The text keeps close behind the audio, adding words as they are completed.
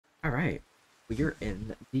Alright, we're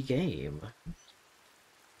in the game.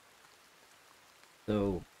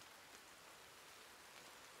 So,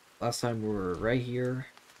 last time we were right here.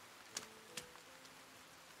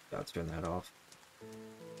 Gotta turn that off.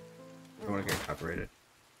 I don't want to get copyrighted.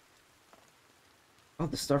 Oh,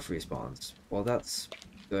 the stuff respawns. Well, that's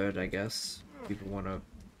good, I guess. People want to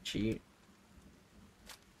cheat.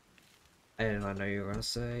 And I know you were gonna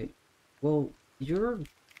say, well, you're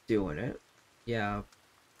doing it. Yeah,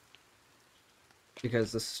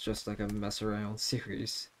 because this is just like a mess around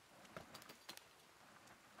series.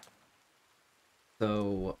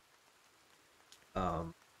 So,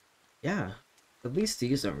 um, yeah. At least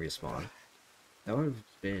these don't respawn. That would have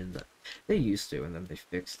been... They used to, and then they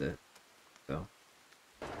fixed it. So...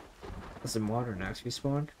 Does the modern axe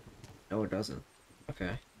respawn? No, it doesn't.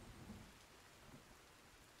 Okay.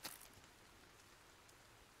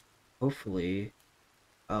 Hopefully...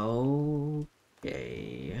 Okay...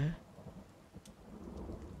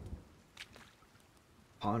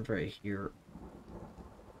 Pond right here.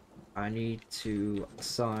 I need to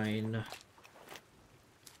assign...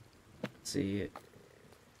 Let's see...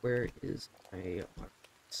 Where is my...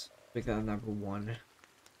 Make that number 1.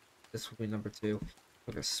 This will be number 2.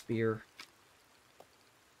 Like a spear.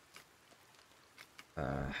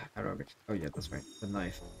 How do I make... Oh yeah, that's right. The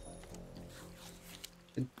knife.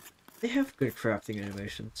 They have good crafting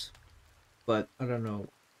animations. But I don't know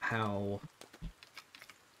how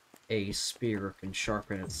a spear can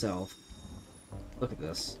sharpen itself. Look at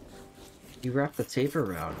this. You wrap the tape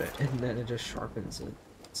around it, and then it just sharpens it.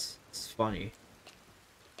 It's funny.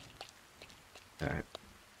 Alright.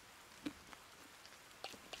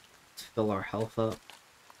 Let's fill our health up.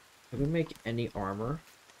 Can we make any armor?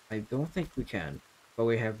 I don't think we can. But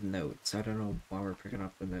we have notes. I don't know why we're picking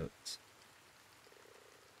up the notes.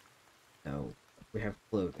 No. We have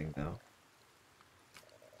clothing, though.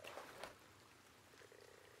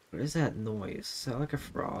 What is that noise? Is that like a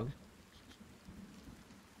frog?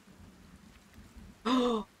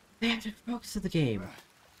 Oh! They added frogs to the game!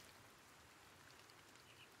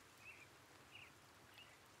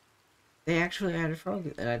 They actually added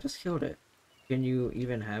frog, and I just killed it. Can you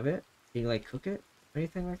even have it? Can you, like, cook it?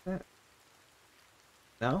 Anything like that?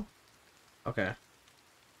 No? Okay.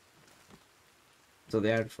 So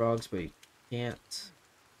they added frogs, but you can't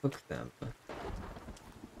cook them.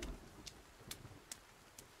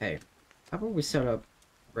 Hey, how about we set up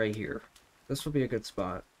right here? This will be a good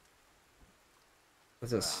spot.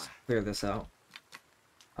 Let's just clear this out.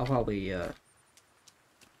 I'll probably,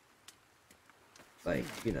 like,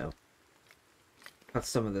 you know, cut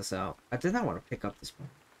some of this out. I did not want to pick up this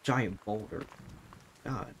giant boulder.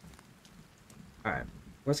 God. Alright,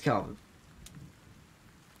 where's Calvin?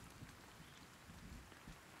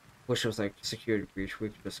 Wish it was like security breach, we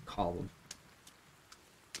could just call him.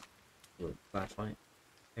 Little flashlight.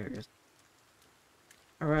 There he is.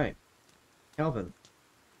 Alright. Calvin.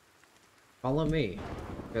 Follow me.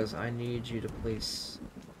 Because I need you to place...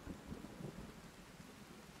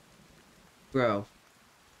 Bro.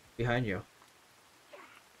 Behind you.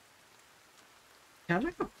 Can I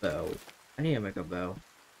make a bow? I need to make a bow.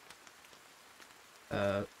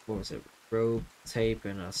 What was it? Rope, tape,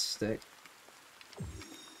 and a stick.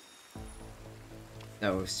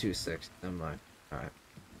 No, it was 2 sticks. Never mind. Alright.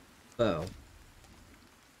 Bow.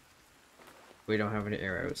 We don't have any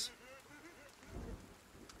arrows.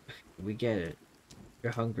 We get it.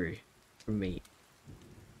 You're hungry for meat.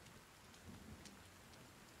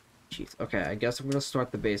 Jeez. Okay, I guess I'm gonna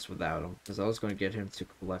start the base without him, because I was gonna get him to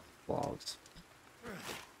collect logs.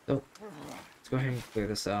 So, let's go ahead and clear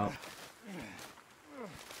this out.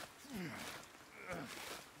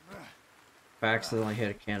 If I accidentally hit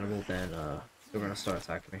a cannibal, then they're gonna start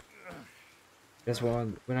attacking me. Guess we're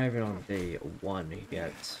not even on day 1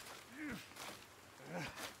 yet.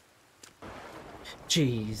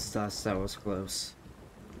 Jeez, that was close.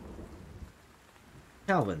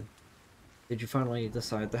 Calvin, did you finally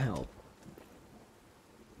decide to help?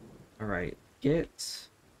 Alright, I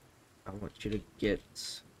want you to get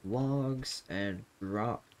logs and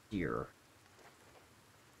drop here.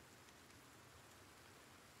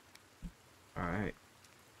 Alright.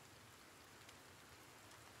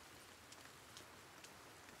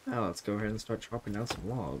 Now let's go ahead and start chopping down some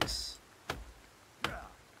logs.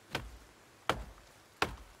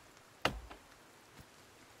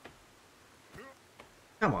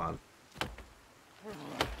 Come on.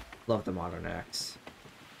 Love the modern axe.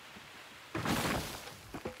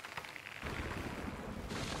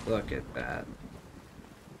 Look at that.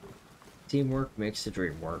 Teamwork makes the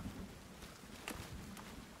dream work.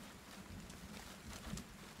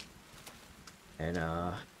 And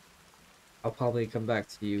I'll probably come back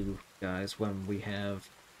to you guys when we have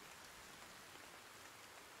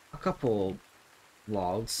a couple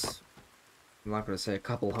logs. I'm not going to say a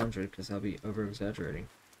couple hundred because I'll be over exaggerating.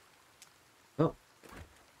 Oh,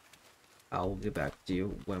 I'll get back to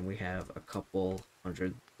you when we have a couple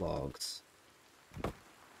hundred logs.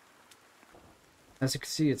 As you can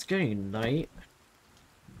see, it's getting night,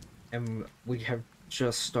 and we have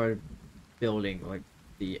just started building like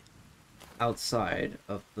the outside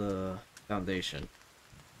of the foundation,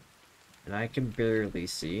 and I can barely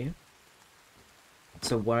see.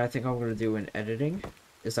 So what I think I'm going to do in editing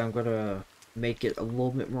is I'm going to make it a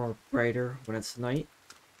little bit more brighter when it's night,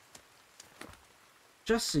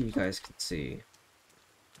 just so you guys can see,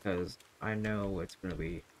 because I know it's going to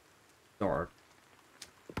be dark.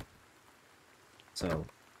 So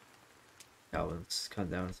Calvin's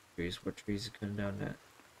cutting down some trees. What trees is cutting down at?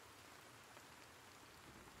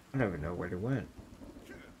 I don't even know where they went.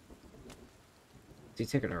 Is he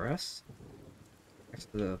taking a rest?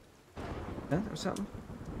 Next to the tent or something?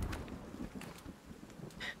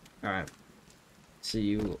 Alright. See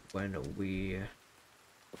you when we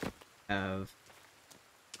have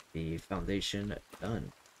the foundation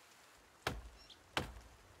done.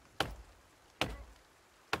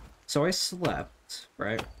 So I slept,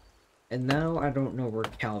 right? And now I don't know where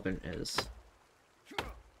Calvin is.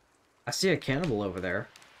 I see a cannibal over there.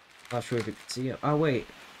 Not sure if you can see him. Oh wait,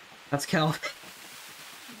 that's Calvin.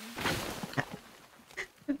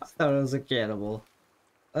 I thought it was a cannibal.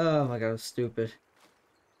 Oh my god, I'm stupid.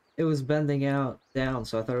 It was bending out down,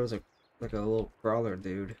 so I thought it was like a little crawler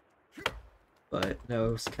dude. But no,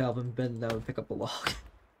 it was Calvin bending down to pick up a log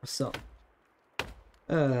or something.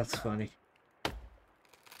 Oh, that's funny.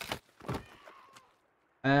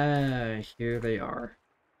 Ah, here they are.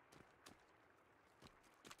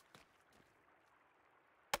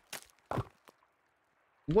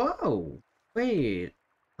 Whoa! Wait.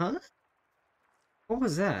 Huh? What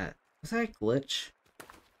was that? Was that a glitch?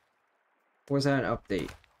 Or was that an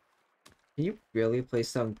update? Can you really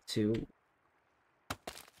place down two?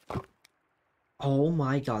 Oh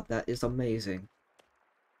my god, that is amazing.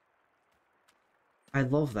 I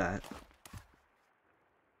love that.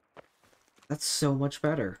 That's so much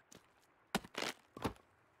better.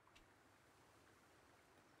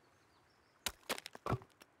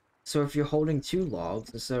 So if you're holding two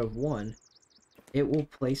logs instead of one, it will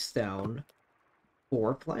place down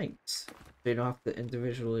 4 planks. So you don't have to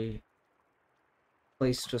individually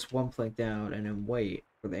place just one plank down and then wait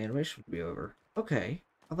for the animation to be over. Okay,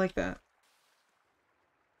 I like that.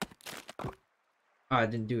 Oh, I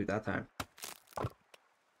didn't do it that time. I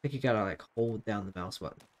think you gotta like hold down the mouse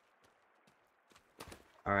button.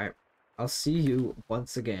 Alright, I'll see you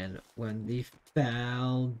once again when the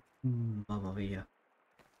found... Mamma mia.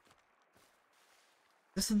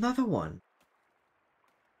 There's another one.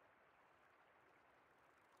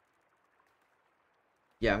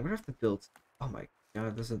 Yeah, I'm gonna have to build... Oh my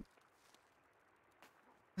god, there's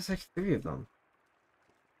like 3 of them.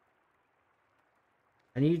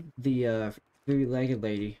 I need the 3-legged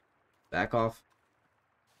lady. Back off.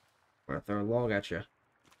 I'm gonna throw a log at you.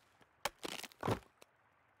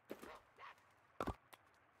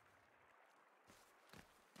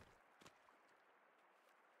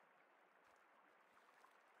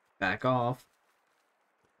 Back off.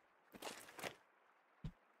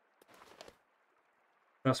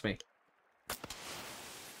 Trust me.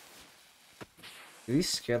 Do these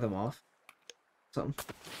scare them off? Something?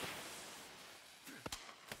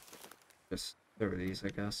 Just throw these, I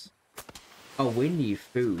guess. Oh, we need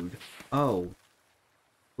food. Oh.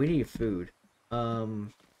 We need food.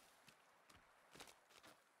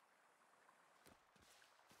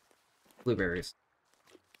 Blueberries.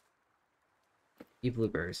 Eat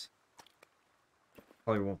blueberries.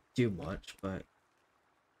 Probably won't do much, but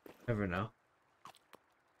never know.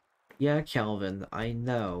 Yeah, Calvin, I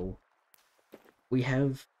know. We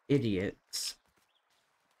have idiots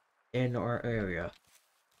in our area.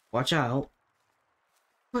 Watch out.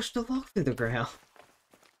 Push the log through the ground.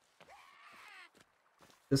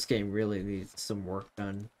 This game really needs some work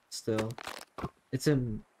done still. It's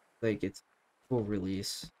in, like, it's full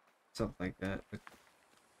release. Something like that. Like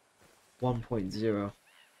 1.0.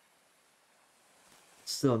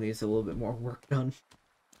 Still needs a little bit more work done.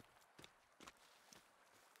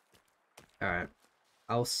 Alright.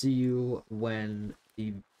 I'll see you when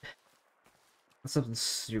something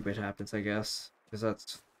stupid happens, I guess. Because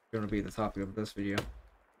that's gonna be the topic of this video.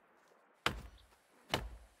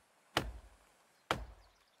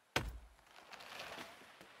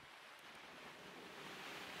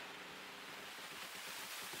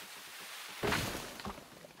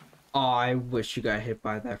 Oh, I wish you got hit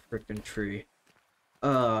by that freaking tree.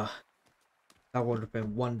 Uh, that would have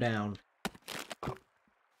been one down.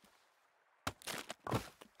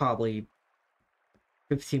 Probably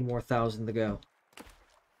 15 more thousand to go.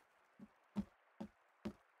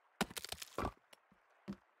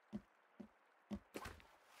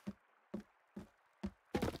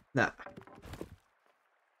 Nah.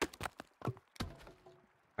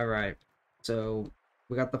 Alright. So,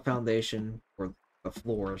 we got the foundation, or the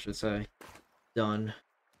floor, I should say, done.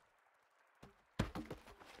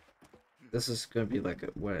 This is gonna be like a,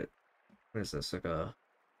 what is this, like a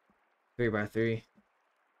 3x3?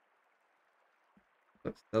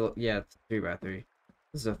 Yeah, it's 3x3.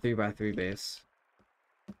 This is a 3x3 base.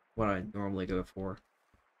 What I normally go for.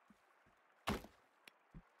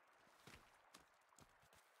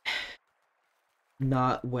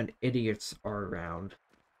 Not when idiots are around.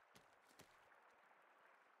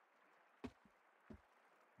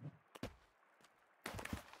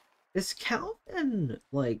 Is Calvin,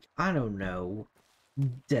 like, I don't know,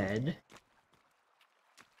 dead?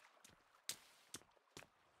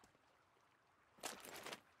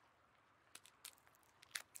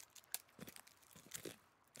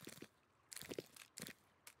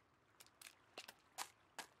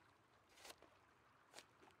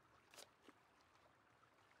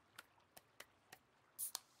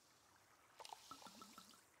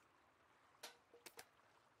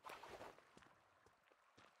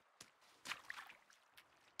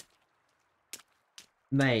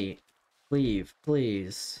 Mate, leave,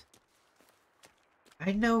 please.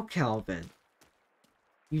 I know, Calvin.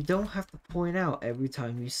 You don't have to point out every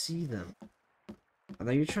time you see them. I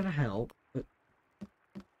know you're trying to help, but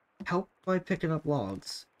help by picking up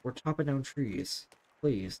logs or chopping down trees.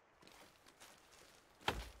 Please.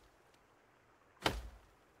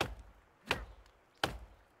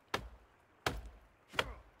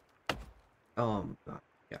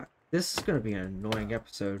 Yeah. This is gonna be an annoying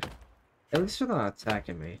episode. At least they're not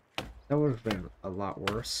attacking me. That would have been a lot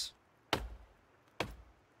worse.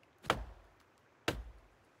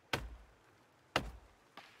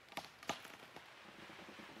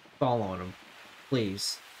 Fall on him.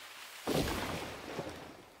 Please.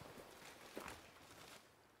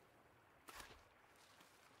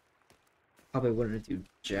 Probably wouldn't do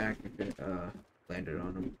jack if it landed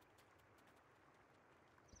on him.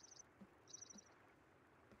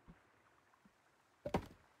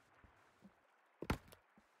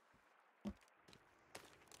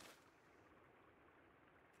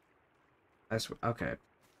 I swear. Okay.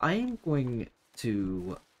 I am going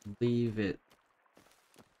to leave it.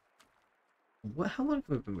 How long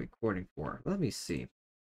have I been recording for? Let me see.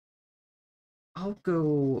 I'll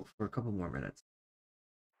go for a couple more minutes.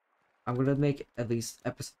 I'm gonna make at least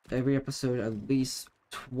every episode at least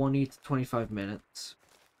 20 to 25 minutes.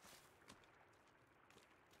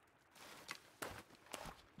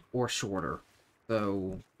 Or shorter.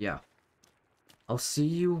 So, yeah. I'll see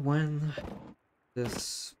you when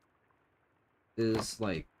this is,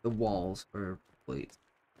 like, the walls are complete.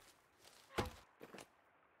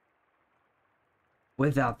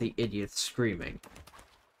 Without the idiots screaming.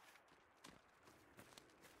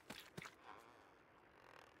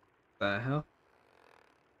 The hell?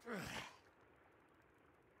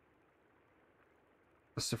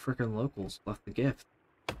 Just the freaking locals left the gift.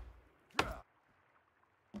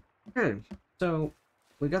 Okay, so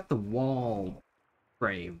we got the wall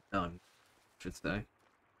frame done, I should say.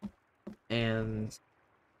 And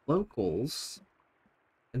locals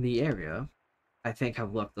in the area, I think,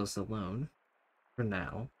 have left us alone for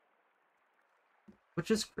now. Which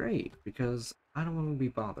is great, because I don't want to be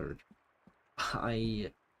bothered.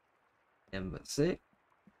 I am sick.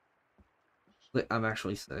 I'm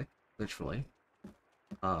actually sick, literally.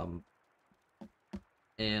 Um,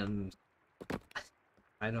 and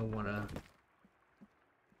I don't want to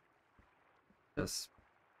just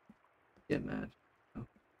get mad. So.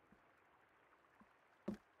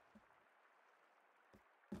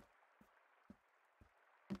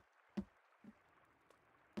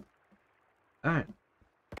 Alright.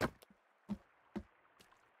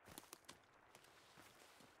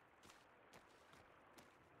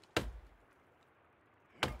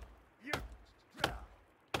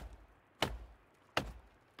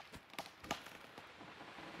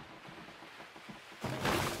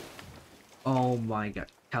 Oh my god,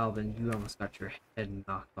 Calvin, you almost got your head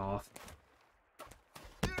knocked off.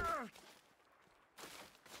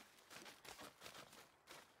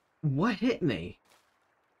 What hit me?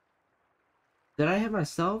 Did I hit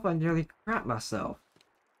myself? I nearly crapped myself.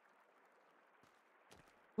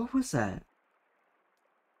 What was that?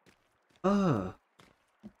 Ugh.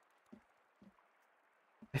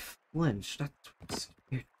 flinch. That's what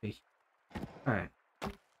scared me. Alright.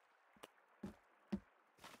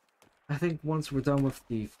 I think once we're done with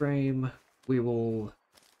the frame, we will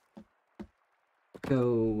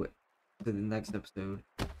go to the next episode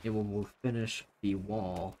and we'll finish the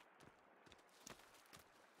wall.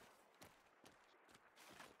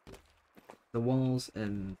 The walls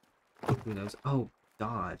and who knows. Oh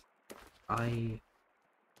god. Sorry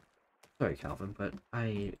Calvin, but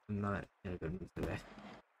I am not in a good mood today.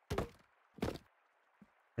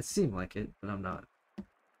 It seemed like it, but I'm not.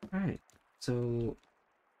 Alright, so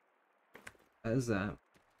that is that.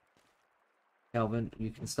 Calvin,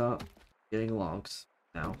 you can stop getting logs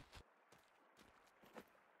now.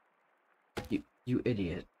 You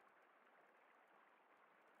idiot.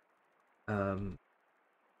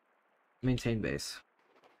 Maintain base.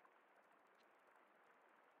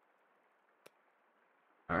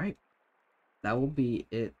 Alright. That will be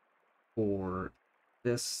it for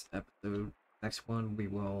this episode. Next one we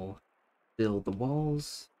will build the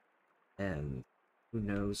walls and who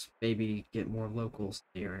knows, maybe get more locals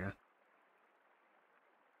in the area.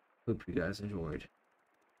 Hope you guys enjoyed.